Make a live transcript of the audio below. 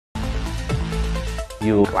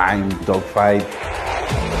You climb, dogfight.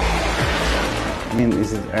 I mean,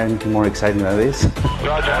 is there anything more exciting than this?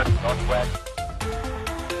 Roger, northwest.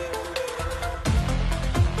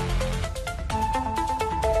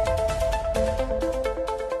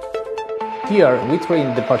 Here we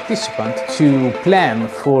train the participant to plan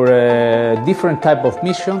for a different type of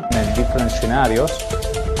mission and different scenarios.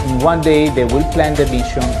 In one day they will plan the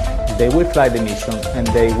mission, they will fly the mission, and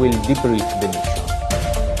they will debrief the mission.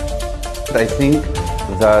 I think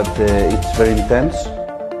that it's very intense.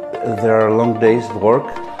 There are long days at work.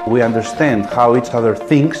 We understand how each other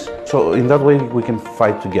thinks, so in that way we can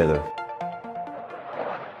fight together.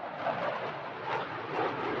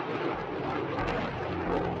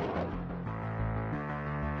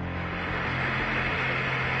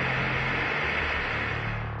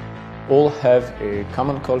 All have a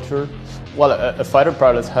common culture. Well, a fighter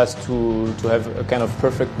pilot has to have a kind of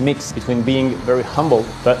perfect mix between being very humble,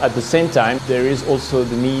 but at the same time there is also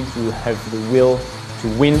the need to have the will to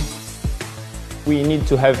win. We need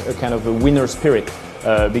to have a kind of a winner spirit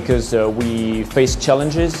because we face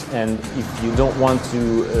challenges, and if you don't want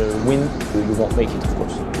to win, you won't make it, of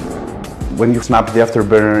course. When you snap the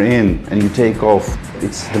afterburner in and you take off,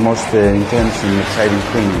 it's the most intense and exciting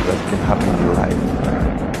thing that can happen in your life.